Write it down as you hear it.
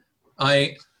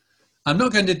I'm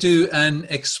not going to do an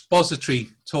expository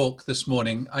talk this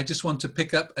morning. I just want to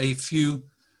pick up a few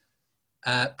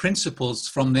principles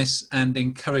from this and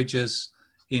encourage us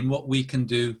in what we can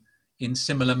do in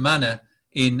similar manner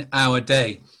in our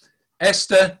day.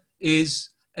 Esther is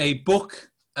a book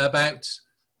about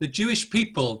the Jewish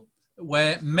people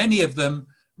where many of them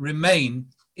remain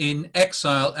in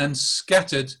exile and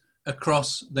scattered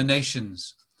across the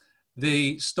nations.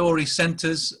 The story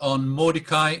centers on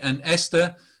Mordecai and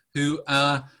Esther, who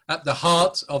are at the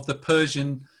heart of the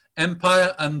Persian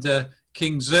Empire under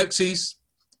King Xerxes,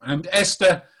 and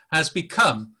Esther has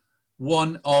become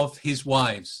one of his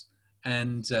wives,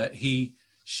 and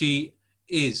she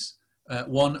is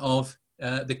one of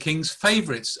the king's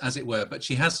favorites, as it were, but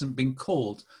she hasn't been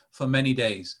called for many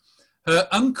days. Her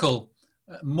uncle,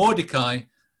 Mordecai,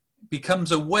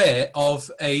 becomes aware of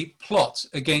a plot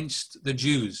against the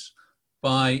Jews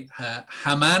by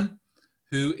Haman,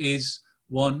 who is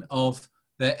one of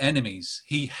their enemies.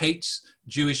 He hates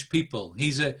Jewish people.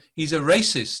 He's a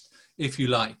racist, if you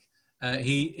like.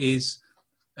 He is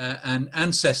an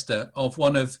ancestor of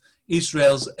one of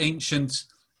Israel's ancient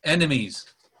enemies.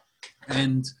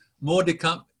 And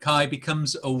Mordecai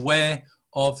becomes aware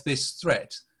of this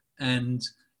threat and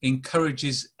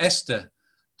encourages Esther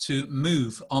to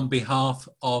move on behalf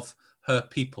of her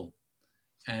people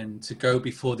and to go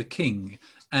before the king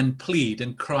and plead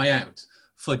and cry out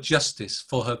for justice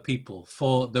for her people,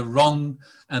 for the wrong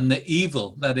and the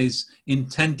evil that is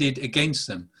intended against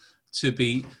them to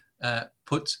be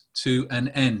put to an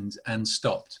end and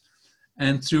stopped.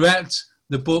 And throughout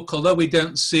the book, although we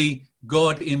don't see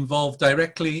God involved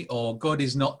directly, or God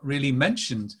is not really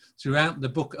mentioned throughout the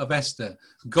book of Esther,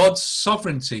 God's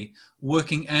sovereignty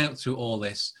working out through all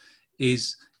this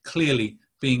is clearly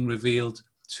being revealed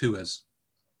to us.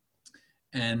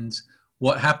 And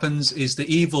what happens is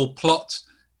the evil plot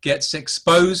gets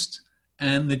exposed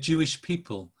and the Jewish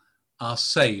people are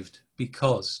saved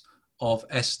because of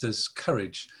Esther's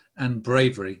courage and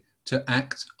bravery to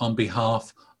act on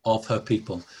behalf of her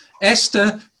people.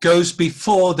 Esther goes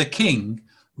before the king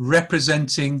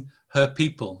representing her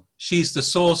people. She's the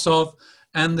source of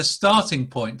and the starting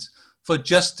point for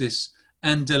justice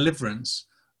and deliverance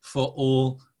for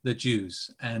all the Jews,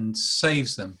 and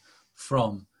saves them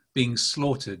from being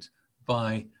slaughtered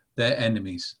by their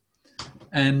enemies.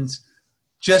 And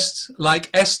just like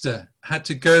Esther had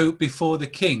to go before the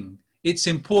king, it's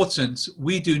important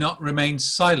we do not remain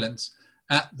silent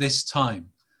at this time.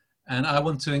 And I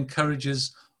want to encourage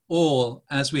us all,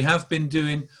 as we have been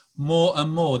doing more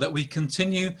and more, that we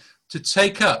continue to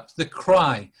take up the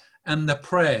cry and the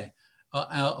prayer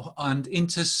and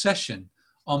intercession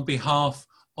on behalf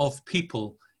of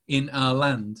people in our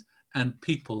land and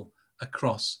people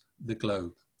across the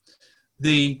globe.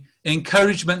 The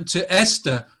encouragement to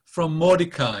Esther from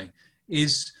Mordecai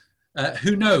is,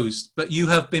 who knows, but you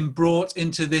have been brought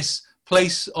into this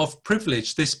place of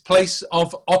privilege, this place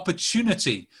of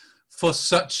opportunity for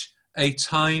such a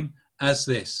time as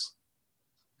this.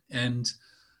 And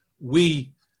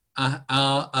we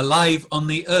are alive on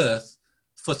the earth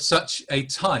for such a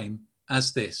time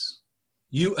as this.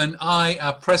 You and I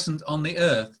are present on the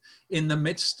earth in the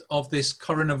midst of this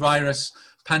coronavirus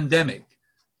pandemic,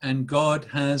 and God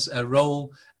has a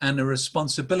role and a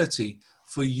responsibility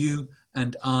for you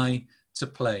and I to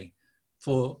play,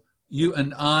 for you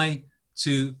and I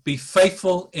to be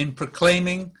faithful in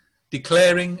proclaiming,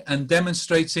 declaring and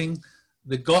demonstrating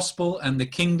the gospel and the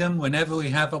kingdom whenever we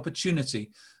have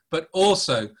opportunity, but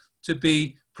also to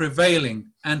be prevailing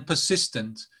and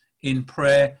persistent in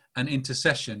prayer and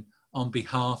intercession on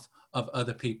behalf of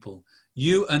other people.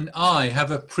 You and I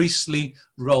have a priestly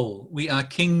role. We are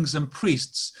kings and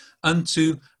priests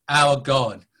unto our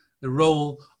God. The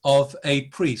role of a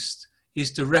priest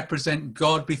is to represent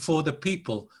God before the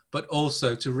people, but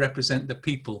also to represent the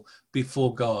people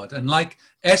before God. And like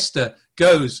Esther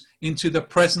goes into the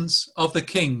presence of the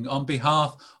king on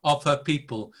behalf of her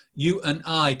people, you and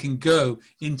I can go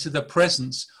into the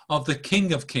presence of the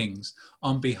King of Kings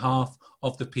on behalf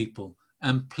of the people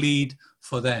and plead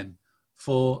for them,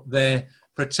 for their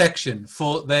protection,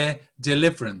 for their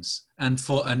deliverance, and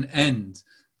for an end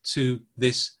to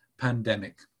this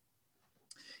pandemic.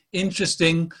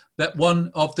 Interesting that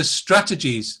one of the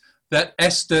strategies that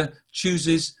Esther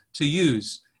chooses to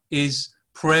use is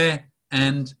prayer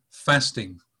and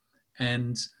fasting.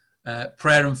 And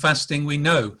prayer and fasting, we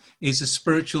know, is a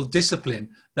spiritual discipline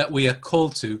that we are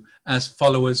called to as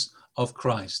followers of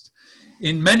Christ.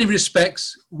 In many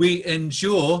respects, we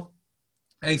endure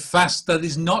a fast that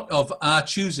is not of our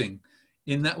choosing,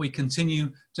 in that we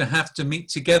continue to have to meet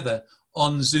together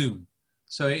on Zoom.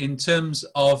 So in terms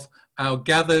of our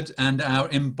gathered and our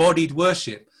embodied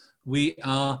worship, we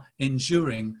are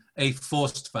enduring a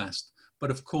forced fast.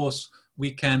 But of course,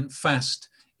 we can fast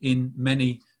in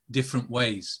many different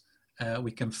ways.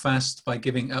 We can fast by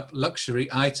giving up luxury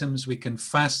items. We can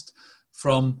fast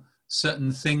from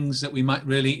certain things that we might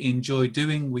really enjoy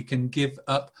doing. We can give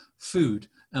up food,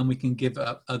 and we can give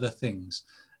up other things.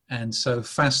 And so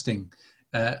fasting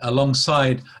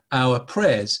alongside our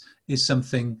prayers is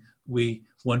something we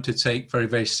want to take very,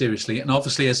 very seriously. And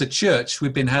obviously, as a church,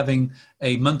 we've been having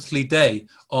a monthly day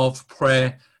of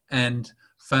prayer and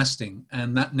fasting.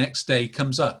 And that next day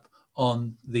comes up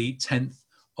on the 10th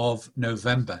of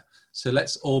November. So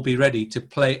let's all be ready to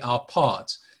play our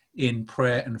part in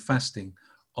prayer and fasting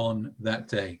on that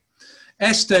day.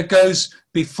 Esther goes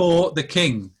before the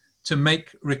king to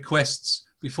make requests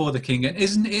before the king. And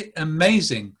isn't it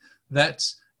amazing that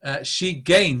she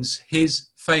gains his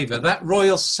favor? That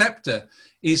royal scepter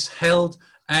is held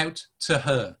out to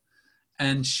her,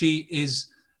 and she is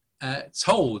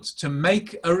told to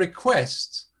make a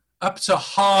request up to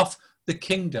half the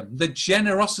kingdom, the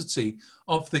generosity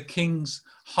of the king's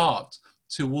heart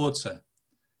towards her.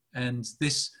 And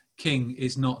this king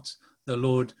is not the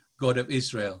Lord God of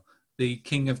Israel, the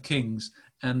King of Kings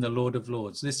and the Lord of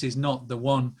Lords. This is not the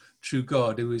one true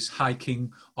God who is High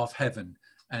King of heaven,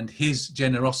 and his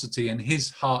generosity and his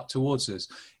heart towards us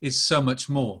is so much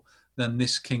more than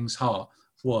this king's heart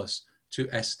was to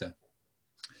Esther.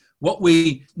 What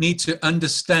we need to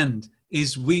understand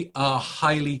is we are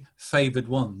highly favored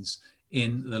ones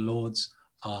in the Lord's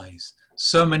eyes.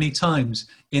 So many times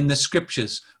in the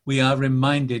scriptures, we are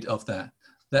reminded of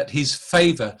that his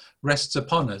favor rests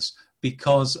upon us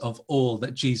because of all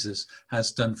that Jesus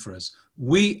has done for us.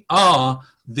 We are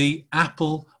the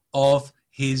apple of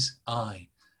his eye.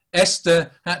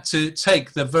 Esther had to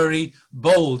take the very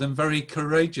bold and very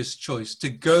courageous choice to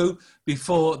go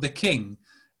before the king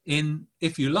in,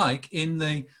 if you like, in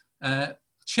the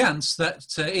chance that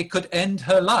it could end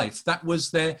her life. That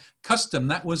was their custom.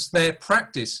 That was their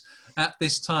practice at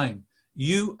this time.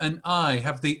 You and I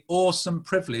have the awesome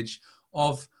privilege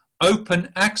of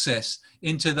open access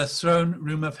into the throne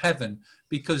room of heaven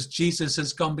because Jesus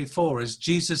has gone before us.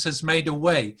 Jesus has made a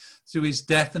way through his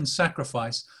death and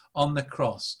sacrifice on the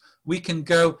cross. We can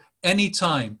go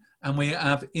anytime and we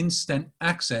have instant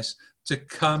access to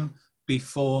come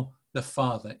before the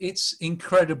Father. It's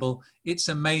incredible. It's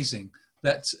amazing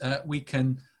that we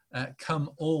can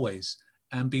come always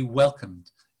and be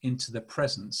welcomed into the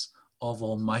presence of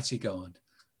Almighty God,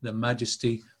 the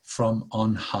majesty from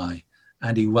on high.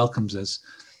 And he welcomes us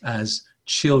as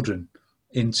children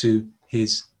into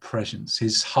his presence.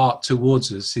 His heart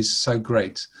towards us is so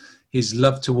great. His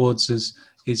love towards us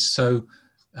is so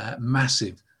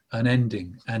massive,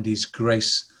 unending, and his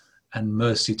grace and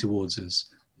mercy towards us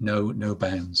know no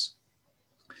bounds.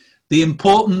 The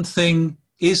important thing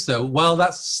is, though, while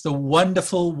that's the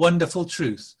wonderful, wonderful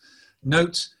truth,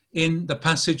 note in the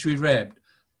passage we read,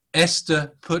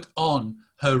 Esther put on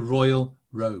her royal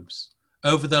robes.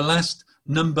 Over the last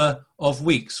number of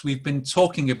weeks, we've been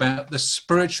talking about the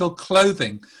spiritual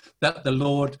clothing that the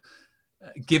Lord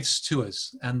gives to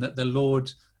us and that the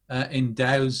Lord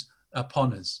endows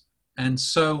upon us. And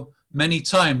so many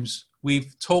times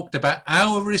we've talked about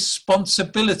our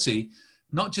responsibility,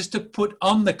 not just to put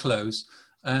on the clothes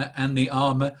and the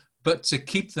armor, but to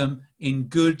keep them in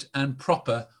good and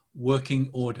proper working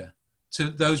order. To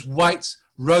those white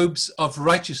robes of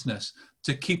righteousness,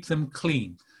 to keep them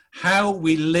clean. How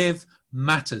we live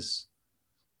matters.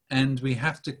 And we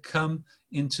have to come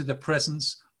into the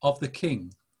presence of the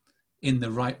King in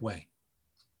the right way.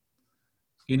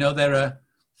 You know, there are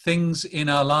things in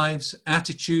our lives,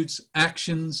 attitudes,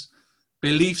 actions,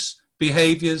 beliefs,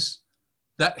 behaviors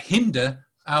that hinder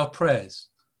our prayers.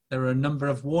 There are a number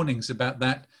of warnings about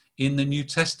that in the New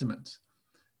Testament.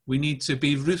 We need to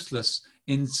be ruthless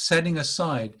in setting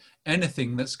aside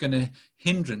anything that's going to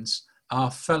hindrance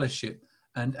our fellowship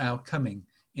and our coming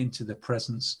into the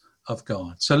presence of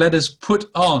God. So let us put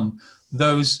on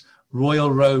those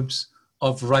royal robes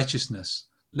of righteousness.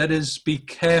 Let us be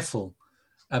careful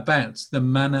about the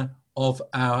manner of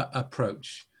our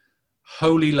approach.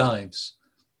 Holy lives,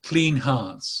 clean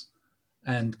hearts,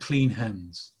 and clean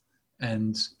hands,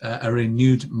 and a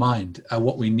renewed mind are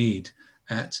what we need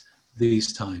at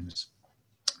these times.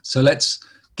 So let's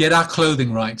get our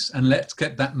clothing right, and let's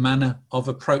get that manner of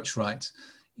approach right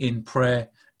in prayer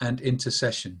and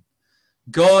intercession.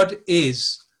 God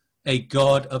is a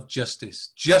God of justice.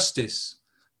 Justice,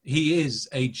 he is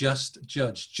a just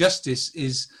judge. Justice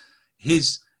is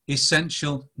his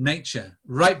essential nature.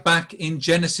 Right back in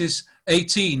Genesis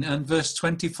 18 and verse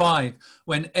 25,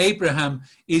 when Abraham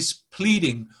is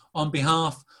pleading on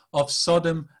behalf of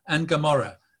Sodom and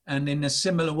Gomorrah. And in a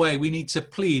similar way, we need to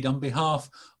plead on behalf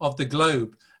of the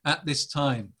globe at this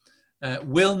time.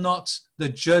 Will not the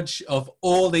judge of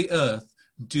all the earth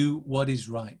do what is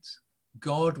right?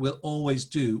 God will always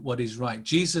do what is right.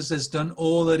 Jesus has done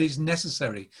all that is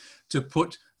necessary to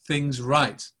put things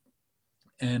right.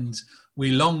 And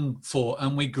we long for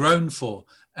and we groan for,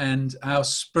 and our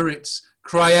spirits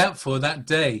cry out for that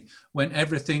day when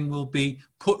everything will be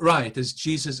put right as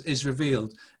Jesus is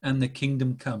revealed and the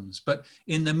kingdom comes. But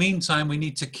in the meantime, we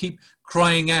need to keep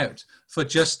crying out for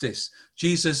justice.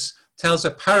 Jesus tells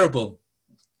a parable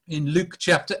in Luke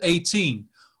chapter 18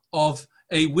 of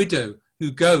a widow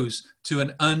who goes to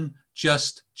an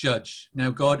unjust judge. Now,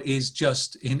 God is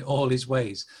just in all his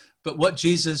ways. But what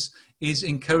Jesus is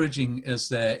encouraging us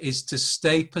there is to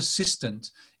stay persistent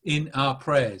in our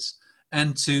prayers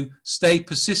and to stay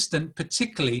persistent,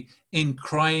 particularly in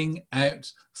crying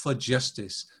out for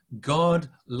justice. God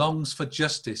longs for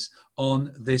justice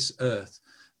on this earth.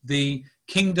 The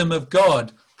kingdom of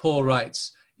God, Paul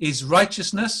writes, is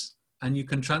righteousness, and you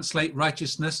can translate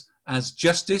righteousness as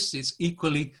justice. It's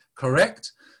equally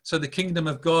correct. So the kingdom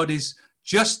of God is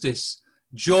justice,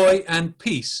 joy, and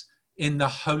peace in the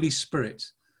Holy Spirit.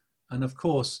 And of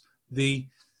course, the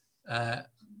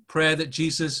prayer that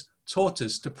Jesus taught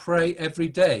us to pray every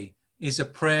day is a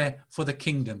prayer for the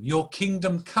kingdom. Your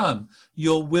kingdom come,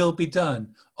 your will be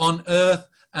done on earth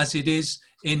as it is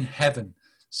in heaven.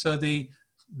 So the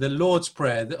Lord's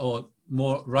Prayer, or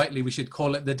more rightly, we should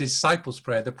call it the disciples'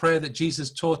 prayer, the prayer that Jesus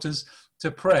taught us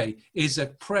to pray, is a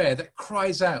prayer that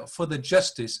cries out for the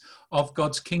justice of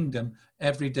God's kingdom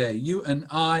every day. You and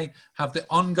I have the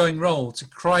ongoing role to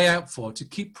cry out for, to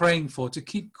keep praying for, to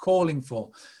keep calling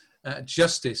for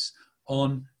justice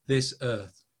on this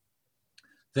earth.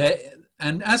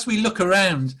 And as we look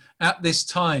around at this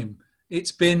time,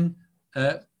 it's been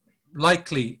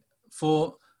likely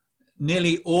for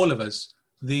nearly all of us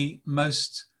the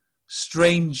most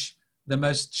strange, the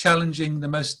most challenging, the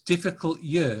most difficult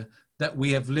year that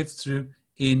we have lived through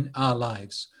in our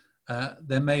lives.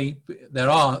 There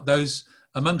are those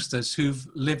amongst us who've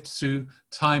lived through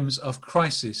times of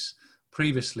crisis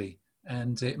previously,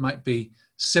 and it might be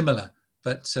similar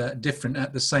but different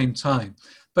at the same time.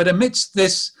 But amidst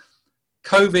this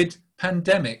COVID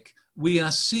pandemic, we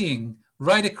are seeing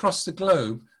right across the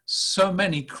globe so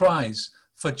many cries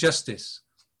for justice,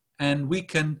 and we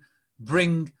can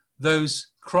bring those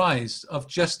cries of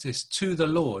justice to the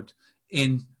Lord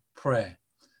in prayer.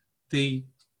 If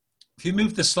you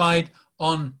move the slide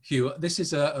on, Hugh, this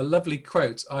is a lovely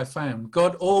quote I found.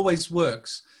 God always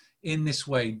works in this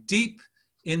way. Deep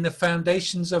in the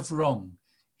foundations of wrong,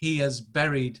 he has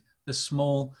buried the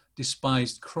small,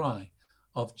 despised cry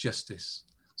of justice.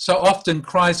 So often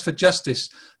cries for justice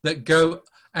that go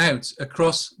out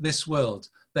across this world,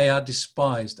 they are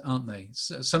despised, aren't they?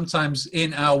 So sometimes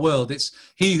in our world, it's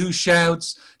he who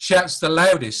shouts the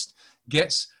loudest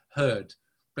gets heard.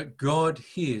 But God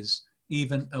hears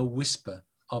even a whisper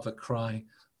of a cry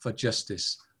for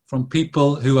justice from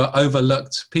people who are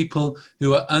overlooked, people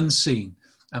who are unseen,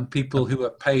 and people who are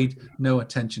paid no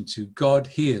attention to. God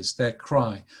hears their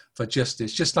cry for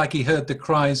justice, just like he heard the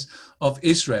cries of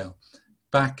Israel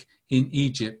back in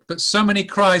Egypt. But so many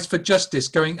cries for justice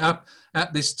going up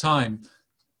at this time.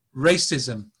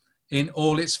 Racism in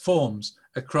all its forms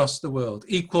across the world.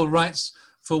 Equal rights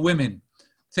for women.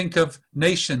 Think of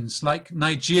nations like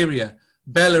Nigeria,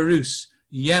 Belarus,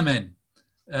 Yemen.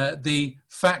 The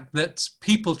fact that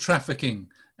people trafficking,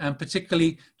 and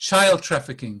particularly child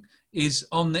trafficking, is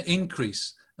on the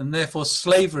increase, and therefore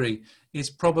slavery is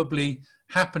probably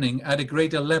happening at a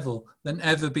greater level than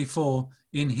ever before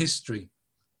in history.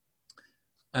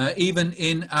 Even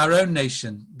in our own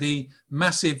nation, the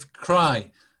massive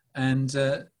cry and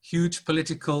huge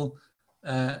political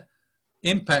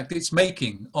impact it's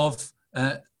making of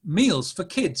meals for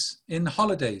kids in the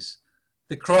holidays,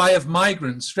 the cry of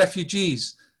migrants,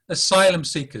 refugees, asylum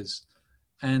seekers,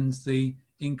 and the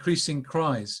increasing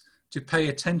cries to pay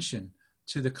attention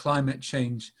to the climate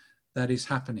change that is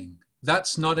happening.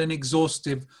 That's not an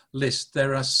exhaustive list.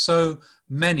 There are so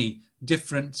many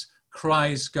different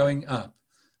cries going up.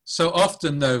 So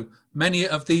often, though, many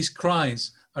of these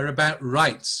cries are about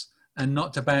rights and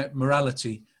not about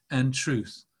morality and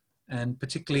truth. And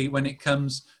particularly when it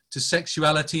comes to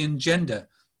sexuality and gender,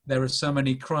 there are so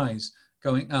many cries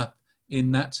going up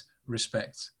in that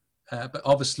respect. But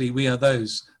obviously we are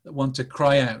those that want to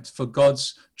cry out for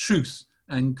God's truth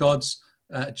and God's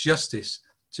justice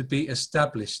to be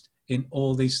established in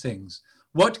all these things.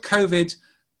 What COVID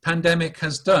pandemic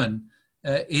has done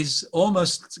is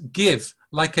almost give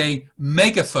like a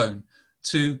megaphone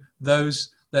to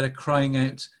those that are crying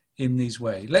out in these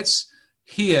ways. Let's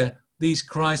hear these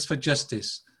cries for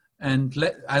justice, and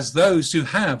as those who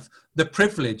have the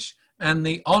privilege and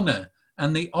the honor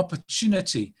and the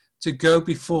opportunity to go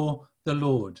before the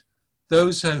Lord,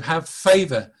 those who have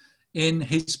favor in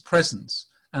his presence,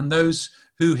 and those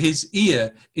who his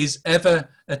ear is ever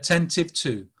attentive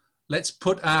to. Let's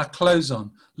put our clothes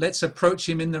on. Let's approach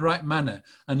him in the right manner,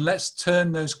 and let's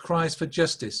turn those cries for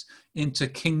justice into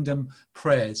kingdom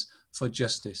prayers for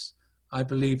justice. I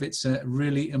believe it's a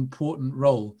really important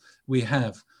role we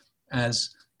have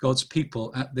as God's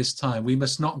people at this time. We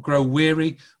must not grow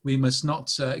weary. We must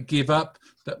not give up,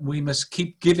 but we must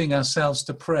keep giving ourselves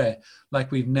to prayer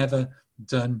like we've never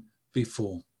done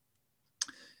before.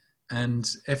 And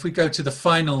if we go to the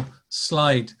final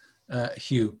slide,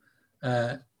 Hugh,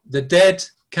 the dead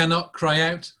cannot cry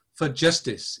out for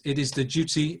justice. It is the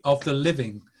duty of the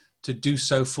living to do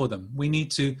so for them. We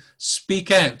need to speak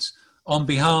out on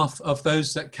behalf of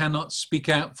those that cannot speak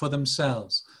out for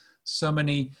themselves. So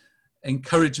many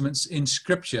encouragements in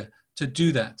Scripture to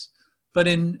do that. But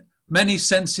in many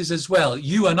senses as well,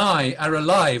 you and I are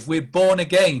alive. We're born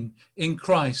again in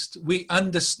Christ. We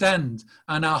understand,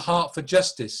 and our heart for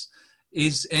justice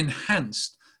is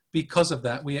enhanced because of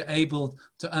that. We are able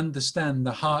to understand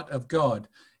the heart of God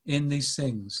in these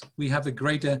things. We have a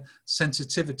greater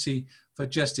sensitivity for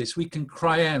justice. We can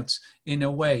cry out in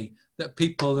a way that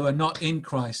people who are not in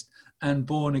Christ and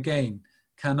born again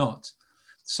cannot.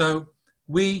 So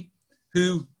we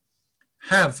who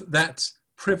have that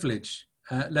privilege,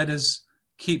 let us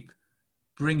keep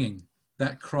bringing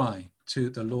that cry to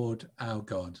the Lord our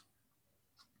God.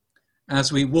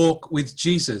 As we walk with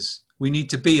Jesus, we need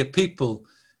to be a people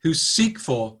who seek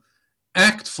for,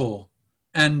 act for,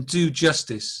 and do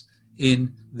justice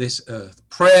in this earth.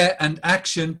 Prayer and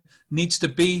action needs to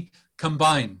be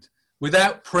combined.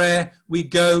 Without prayer, we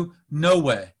go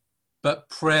nowhere, but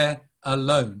prayer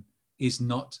alone is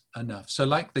not enough. So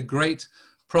like the great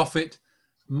prophet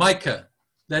Micah,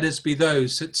 let us be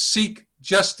those that seek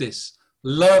justice,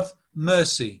 love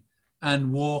mercy,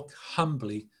 and walk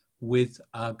humbly with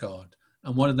our God.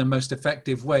 And one of the most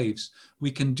effective ways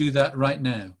we can do that right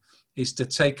now is to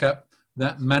take up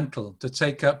that mantle, to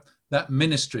take up that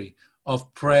ministry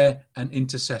of prayer and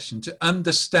intercession, to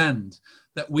understand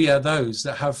that we are those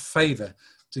that have favor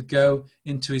to go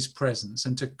into his presence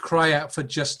and to cry out for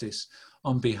justice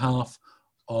on behalf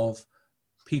of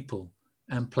people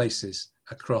and places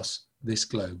across this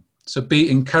globe. So be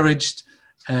encouraged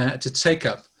to take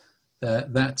up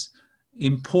that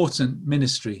important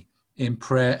ministry in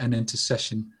prayer and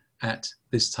intercession at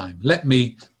this time. Let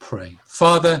me pray.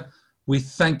 Father, we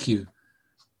thank you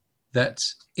that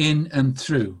in and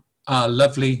through our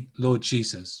lovely Lord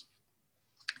Jesus,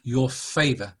 your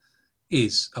favor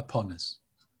is upon us.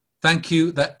 Thank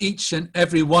you that each and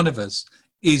every one of us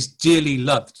is dearly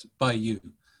loved by you,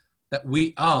 that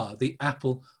we are the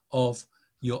apple of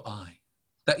your eye,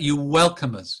 that you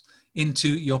welcome us into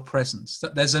your presence,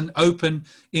 that there's an open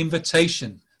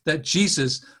invitation, that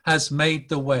Jesus has made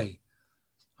the way.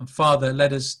 And Father,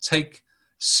 let us take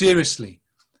seriously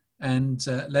and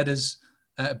let us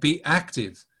be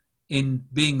active in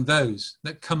being those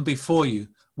that come before you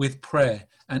with prayer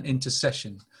and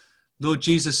intercession. Lord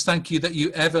Jesus, thank you that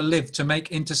you ever live to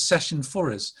make intercession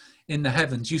for us in the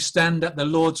heavens. You stand at the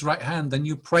Lord's right hand and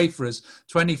you pray for us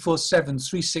 24/7,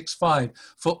 365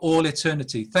 for all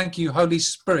eternity. Thank you, Holy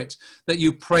Spirit, that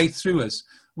you pray through us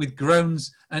with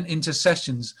groans and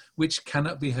intercessions which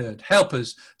cannot be heard. Help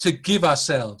us to give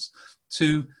ourselves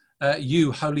to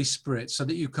you, Holy Spirit, so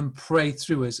that you can pray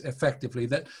through us effectively,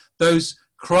 that those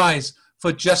cries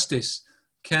for justice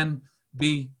can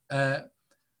be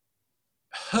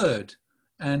heard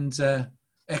and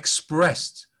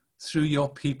expressed through your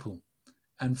people.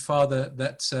 And Father,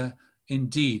 that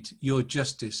indeed your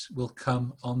justice will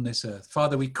come on this earth.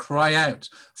 Father, we cry out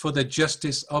for the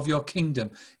justice of your kingdom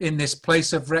in this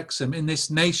place of Wrexham, in this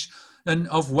nation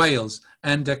of Wales,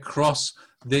 and across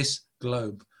this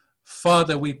globe.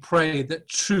 Father, we pray that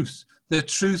truth, the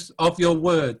truth of your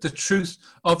word, the truth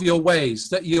of your ways,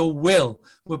 that your will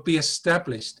be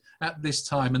established at this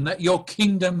time, and that your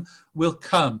kingdom will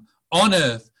come on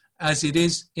earth as it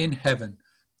is in heaven,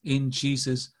 in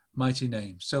Jesus' mighty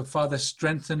name. So Father,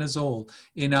 strengthen us all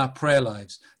in our prayer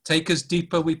lives. Take us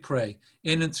deeper, we pray,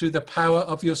 in and through the power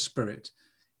of your Spirit,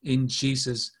 in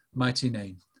Jesus' mighty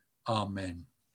name. Amen.